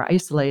home, more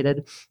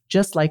isolated,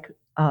 just like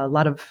a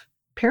lot of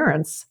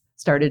parents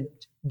started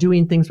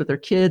doing things with their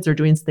kids or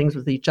doing things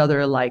with each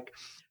other, like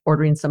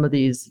ordering some of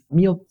these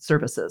meal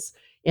services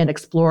and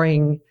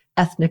exploring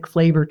ethnic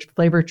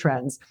flavor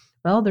trends.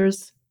 Well,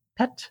 there's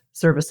pet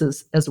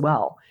services as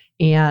well.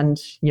 And,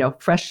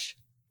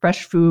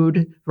 fresh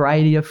food,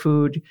 variety of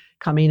food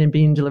coming and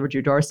being delivered to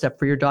your doorstep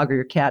for your dog or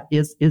your cat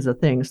is a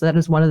thing. So that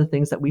is one of the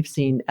things that we've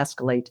seen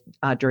escalate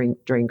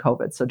during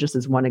COVID. So just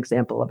as one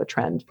example of a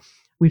trend.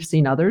 We've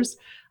seen others.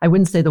 I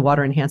wouldn't say the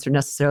water enhancer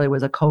necessarily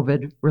was a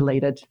COVID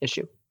related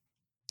issue.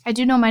 I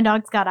do know my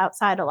dogs got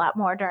outside a lot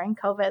more during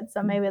COVID.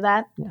 So maybe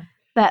that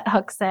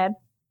hooks it.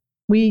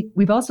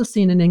 We've also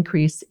seen an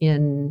increase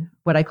in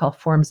what I call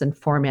forms and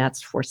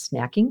formats for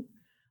snacking.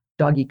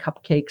 Doggy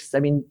cupcakes. I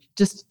mean,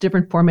 just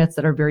different formats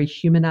that are very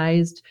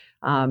humanized,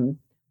 bone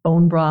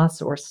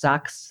broths or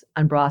stocks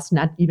and broths,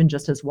 not even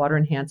just as water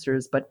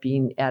enhancers, but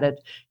being added.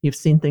 You've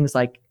seen things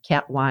like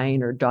cat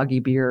wine or doggy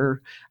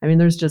beer. I mean,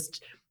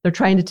 they're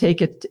trying to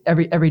take it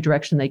every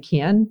direction they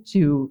can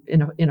to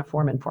in a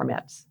form and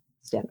format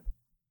standard.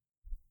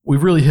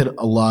 We've really hit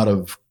a lot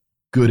of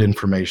good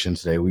information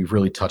today. We've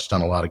really touched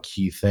on a lot of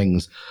key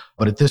things.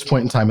 But at this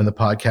point in time in the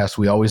podcast,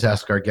 we always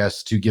ask our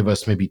guests to give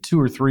us maybe 2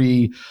 or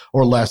 3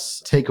 or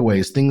less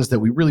takeaways, things that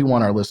we really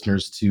want our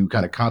listeners to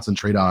kind of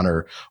concentrate on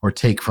or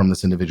take from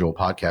this individual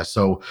podcast.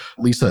 So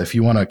Lisa, if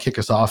you want to kick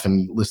us off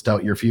and list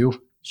out your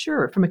few.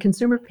 Sure. From a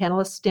consumer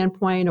panelist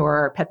standpoint or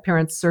our pet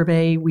parents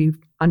survey, we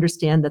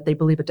understand that they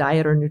believe a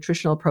diet or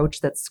nutritional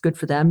approach that's good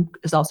for them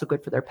is also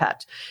good for their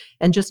pet.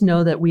 And just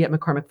know that we at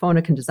McCormick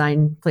FONA can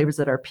design flavors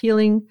that are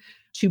appealing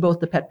to both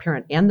the pet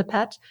parent and the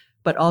pet,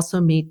 but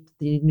also meet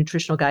the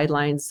nutritional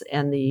guidelines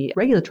and the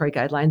regulatory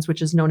guidelines,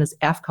 which is known as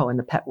AAFCO in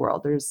the pet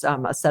world. There's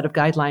a set of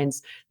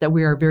guidelines that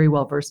we are very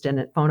well versed in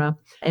at FONA,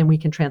 and we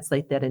can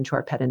translate that into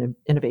our pet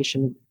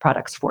innovation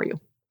products for you.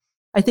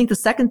 I think the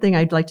second thing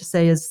I'd like to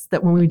say is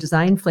that when we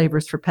design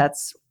flavors for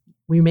pets,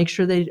 we make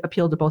sure they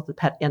appeal to both the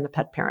pet and the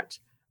pet parent.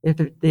 If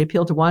they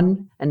appeal to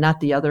one and not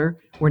the other,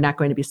 we're not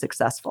going to be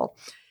successful.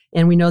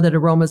 And we know that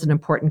aroma is an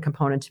important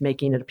component to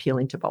making it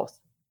appealing to both.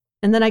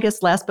 And then I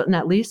guess last but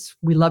not least,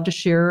 we love to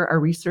share our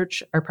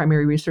research, our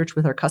primary research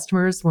with our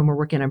customers when we're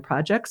working on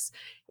projects.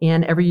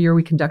 And every year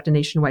we conduct a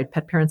nationwide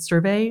pet parent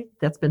survey.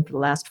 That's been for the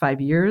last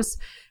 5 years.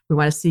 We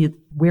want to see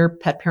where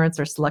pet parents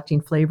are selecting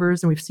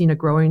flavors. And we've seen a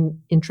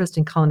growing interest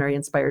in culinary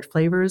inspired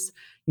flavors,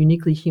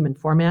 uniquely human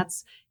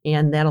formats.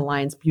 And that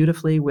aligns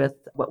beautifully with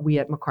what we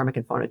at McCormick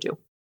and FONA do.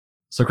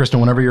 So Kristen,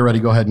 whenever you're ready,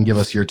 go ahead and give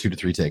us your 2 to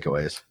 3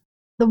 takeaways.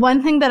 The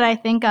one thing that I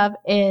think of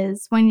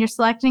is when you're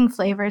selecting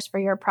flavors for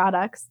your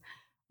products,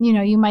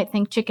 you might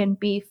think chicken,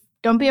 beef.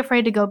 Don't be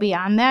afraid to go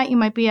beyond that. You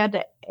might be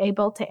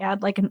able to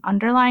add like an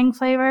underlying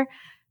flavor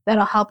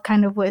that'll help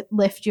kind of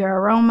lift your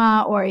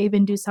aroma or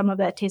even do some of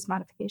that taste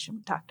modification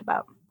we talked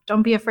about.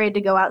 Don't be afraid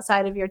to go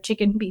outside of your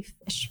chicken, beef,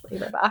 fish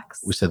flavor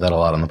box. We said that a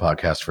lot on the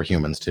podcast for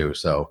humans too.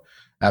 So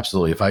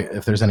absolutely.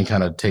 If there's any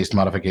kind of taste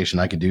modification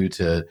I could do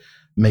to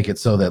make it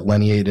so that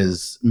Lenny ate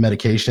his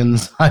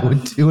medications, I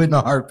would do it in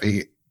a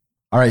heartbeat.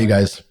 All right, you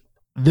guys.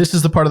 This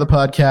is the part of the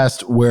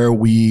podcast where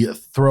we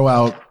throw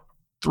out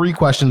 3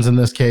 questions in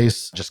this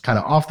case, just kind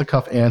of off the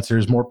cuff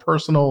answers, more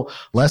personal,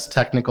 less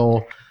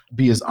technical.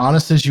 Be as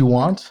honest as you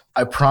want.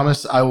 I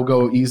promise I will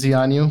go easy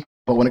on you.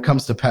 But when it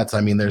comes to pets,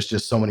 I mean, there's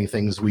just so many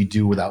things we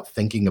do without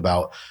thinking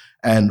about.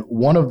 And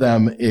one of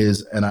them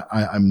is, and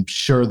I'm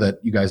sure that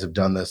you guys have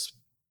done this,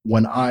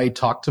 when I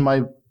talk to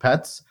my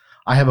pets,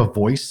 I have a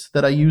voice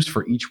that I use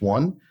for each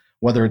one,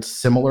 whether it's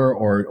similar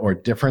or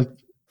different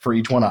for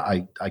each one,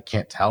 I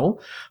can't tell.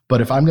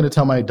 But if I'm going to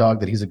tell my dog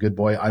that he's a good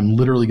boy, I'm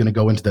literally going to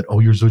go into that, oh,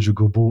 you're such a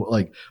good boy.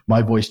 Like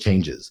my voice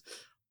changes.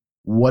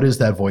 What is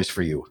that voice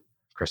for you,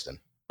 Kristen?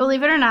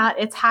 Believe it or not,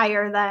 it's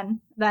higher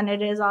than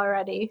it is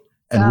already.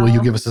 And will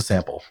you give us a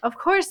sample? Of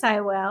course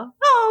I will.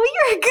 Oh,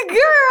 you're a good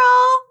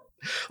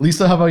girl.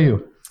 Lisa, how about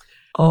you?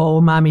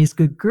 Oh, mommy's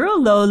good girl,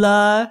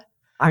 Lola.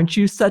 Aren't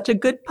you such a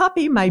good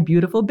puppy, my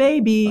beautiful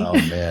baby? Oh,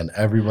 man.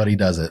 Everybody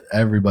does it.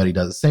 Everybody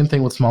does it. Same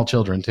thing with small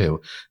children,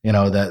 too. You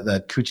know,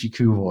 that coochie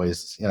coo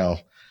voice, you know,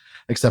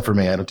 except for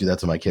me. I don't do that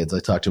to my kids. I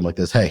talk to them like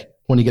this. Hey,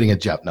 when are you getting a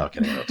Jeff? No,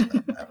 kidding. I don't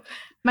do that.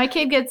 My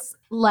kid gets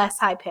less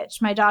high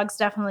pitched. My dogs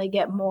definitely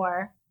get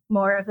more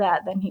of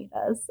that than he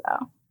does.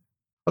 So.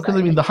 Because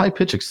I mean, the high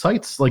pitch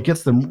excites, like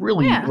gets them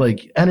really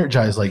like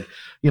energized. Like,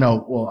 you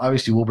know, well,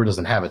 obviously Wilbur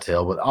doesn't have a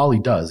tail, but Ollie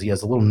does. He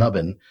has a little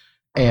nubbin,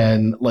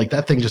 and like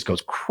that thing just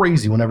goes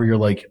crazy whenever you're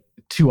like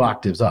 2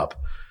 octaves up.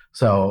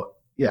 So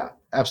yeah,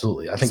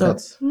 absolutely. I think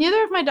that's.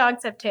 Neither of my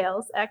dogs have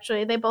tails.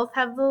 Actually, they both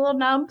have the little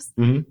nubs,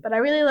 but I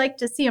really like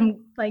to see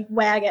them like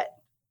wag it.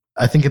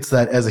 I think it's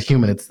that as a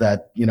human, it's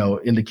that, you know,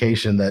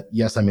 indication that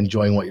yes, I'm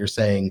enjoying what you're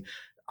saying.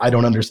 I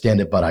don't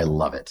understand it, but I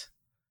love it,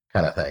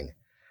 kind of thing.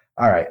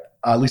 All right.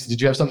 Lisa, did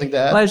you have something to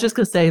add? Well, I was just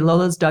going to say,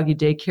 Lola's doggy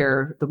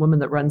daycare, the woman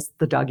that runs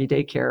the doggy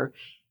daycare,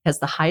 has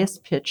the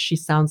highest pitch. She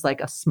sounds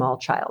like a small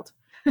child.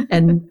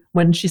 And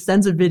when she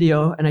sends a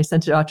video, and I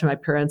sent it out to my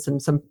parents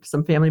and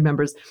some family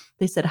members,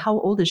 they said, how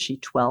old is she,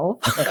 12?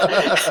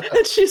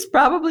 And she's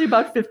probably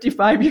about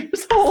 55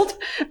 years old.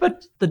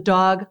 But the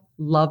dog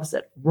loves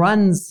it,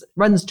 runs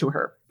to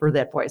her for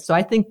that voice. So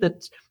I think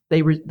that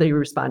they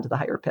respond to the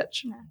higher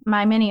pitch.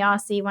 My mini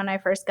Aussie, when I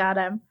first got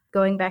him,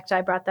 going back to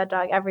I brought that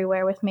dog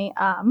everywhere with me.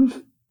 I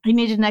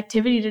needed an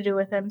activity to do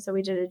with him, so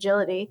we did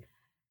agility.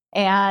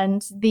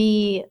 And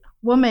the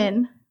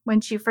woman,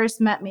 when she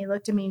first met me,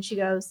 looked at me and she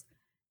goes,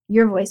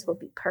 your voice will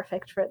be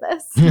perfect for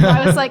this.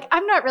 I was like,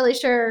 I'm not really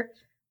sure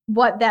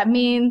what that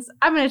means.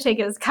 I'm going to take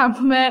it as a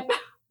compliment.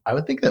 I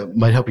would think that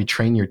might help you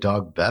train your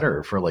dog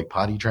better for like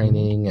potty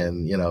training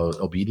and, you know,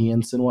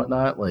 obedience and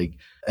whatnot. Like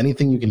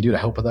anything you can do to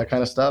help with that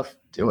kind of stuff,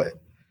 do it.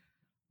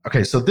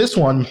 Okay, so this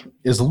one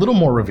is a little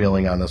more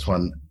revealing on this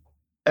one.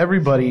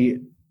 Everybody,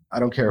 I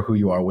don't care who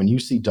you are, when you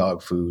see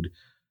dog food,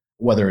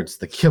 whether it's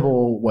the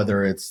kibble,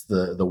 whether it's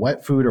the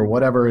wet food or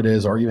whatever it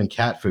is, or even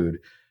cat food,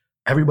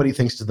 everybody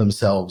thinks to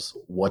themselves,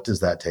 what does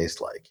that taste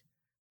like?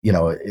 You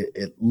know,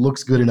 it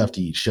looks good enough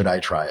to eat. Should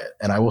I try it?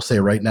 And I will say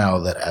right now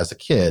that as a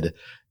kid,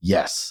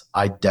 yes,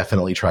 I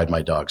definitely tried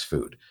my dog's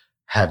food.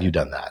 Have you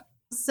done that?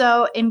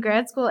 So in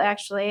grad school,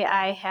 actually,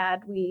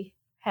 we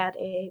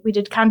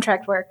did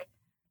contract work.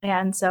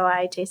 And so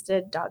I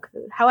tasted dog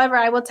food. However,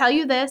 I will tell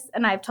you this,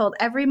 and I've told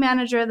every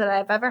manager that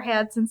I've ever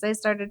had since I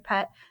started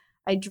pet,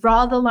 I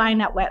draw the line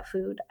at wet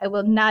food. I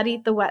will not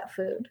eat the wet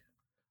food.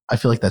 I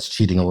feel like that's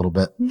cheating a little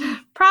bit.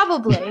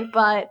 Probably,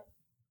 but.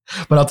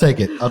 But I'll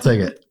take it.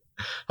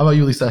 How about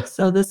you, Lisa?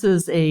 So this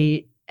is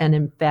an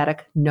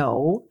emphatic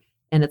no.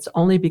 And it's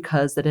only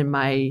because that in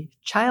my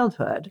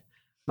childhood,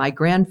 my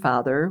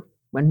grandfather,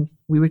 when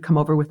we would come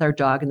over with our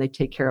dog and they'd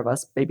take care of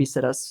us,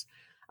 babysit us,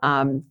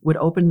 would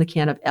open the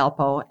can of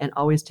Alpo and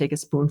always take a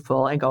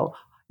spoonful and go,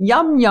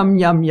 yum, yum,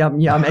 yum, yum,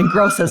 yum, and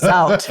gross us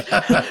out.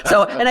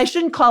 So, and I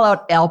shouldn't call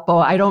out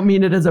Alpo. I don't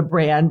mean it as a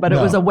brand, but it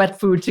was a wet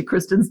food to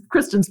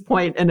Kristen's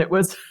point, and it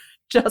was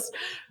just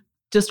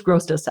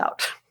grossed us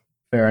out.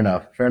 Fair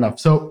enough.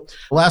 So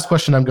last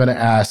question I'm going to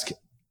ask,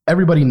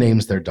 everybody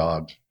names their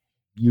dog,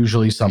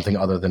 usually something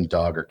other than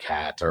dog or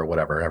cat or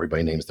whatever.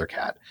 Everybody names their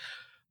cat.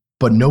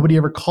 But nobody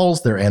ever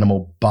calls their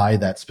animal by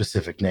that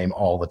specific name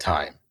all the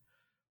time.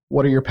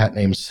 What are your pet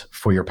names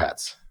for your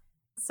pets?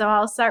 So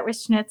I'll start with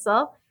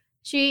Schnitzel.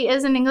 She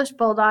is an English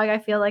bulldog. I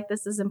feel like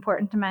this is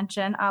important to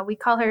mention. We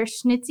call her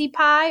Schnitzy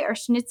Pie or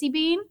Schnitzy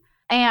Bean.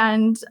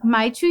 And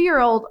my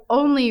 2-year-old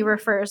only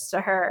refers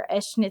to her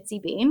as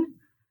Schnitzy Bean.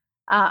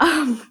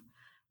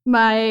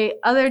 My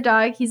other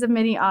dog, he's a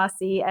mini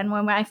Aussie. And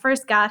when I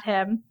first got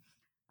him,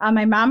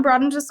 my mom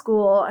brought him to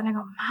school. And I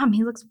go, Mom,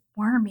 he looks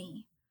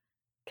wormy.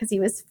 Because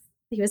he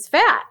was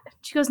fat.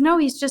 She goes, no,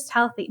 he's just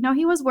healthy. No,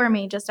 he was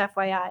wormy, just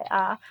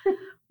FYI.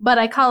 But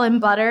I call him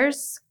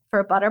Butters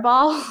for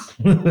Butterball.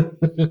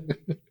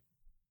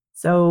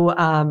 So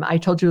I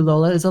told you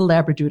Lola is a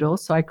Labradoodle,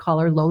 so I call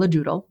her Lola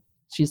Doodle.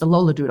 She's a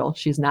Lola Doodle.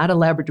 She's not a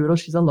Labradoodle.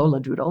 She's a Lola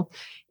Doodle.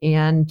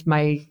 And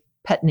my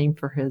pet name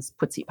for her is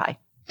Putzie Pie,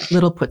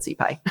 little Putzie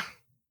Pie.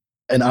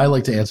 And I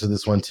like to answer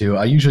this one too.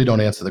 I usually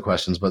don't answer the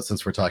questions, but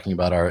since we're talking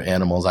about our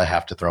animals, I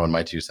have to throw in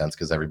my 2 cents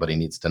because everybody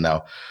needs to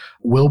know.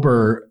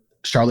 Wilbur,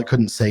 Charlotte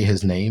couldn't say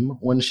his name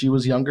when she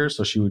was younger,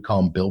 so she would call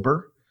him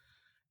Bilber.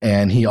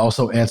 And he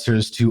also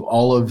answers to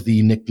all of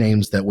the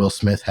nicknames that Will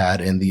Smith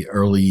had in the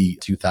early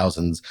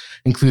 2000s,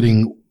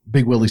 including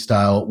Big Willie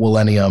Style,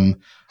 Willennium,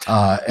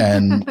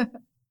 and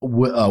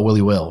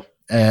Willie Will.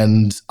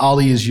 And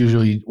Ollie is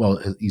usually, well,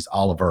 he's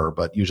Oliver,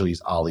 but usually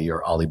he's Ollie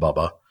or Ollie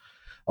Bubba,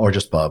 or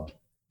just Bub.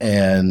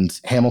 And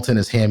Hamilton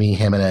is Hammy,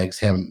 Ham and Eggs,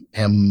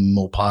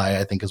 Hamel Pie,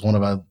 I think is one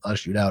of a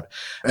shootout.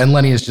 And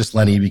Lenny is just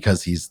Lenny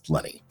because he's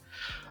Lenny.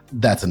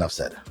 that's enough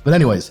said. But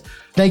anyways,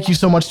 thank you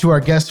so much to our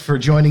guests for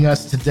joining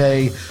us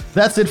today.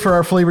 That's it for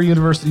our Flavor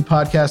University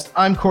podcast.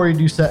 I'm Corey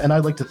Doucette, and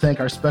I'd like to thank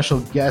our special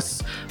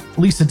guests,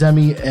 Lisa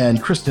Demme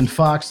and Kristen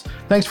Fox.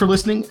 Thanks for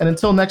listening, and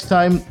until next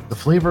time, the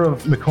flavor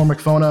of McCormick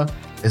Fona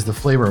is the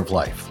flavor of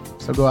life.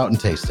 So go out and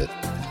taste it.